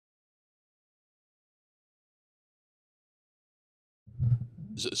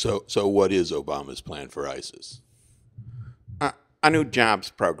So what is Obama's plan for ISIS? A new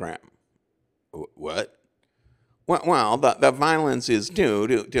jobs program. What? Well, the violence is due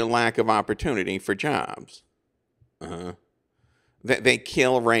to lack of opportunity for jobs. Uh-huh. They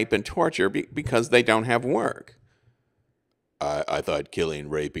kill, rape, and torture because they don't have work. I thought killing,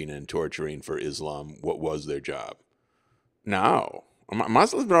 raping, and torturing for Islam, what was their job? No.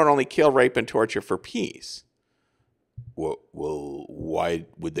 Muslims don't only kill, rape, and torture for peace. Well, why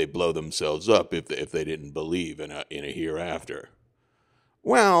would they blow themselves up if they didn't believe in a hereafter?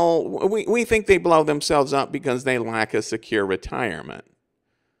 Well, we think they blow themselves up because they lack a secure retirement.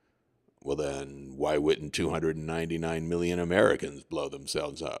 Well, then why wouldn't 299 million Americans blow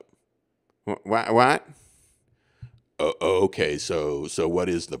themselves up? What? Okay, so what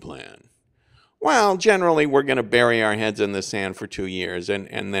is the plan? Well, generally, we're going to bury our heads in the sand for 2 years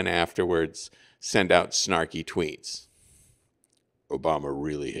and then afterwards send out snarky tweets. Obama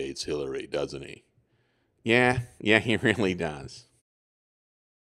really hates Hillary, doesn't he? Yeah, he really does.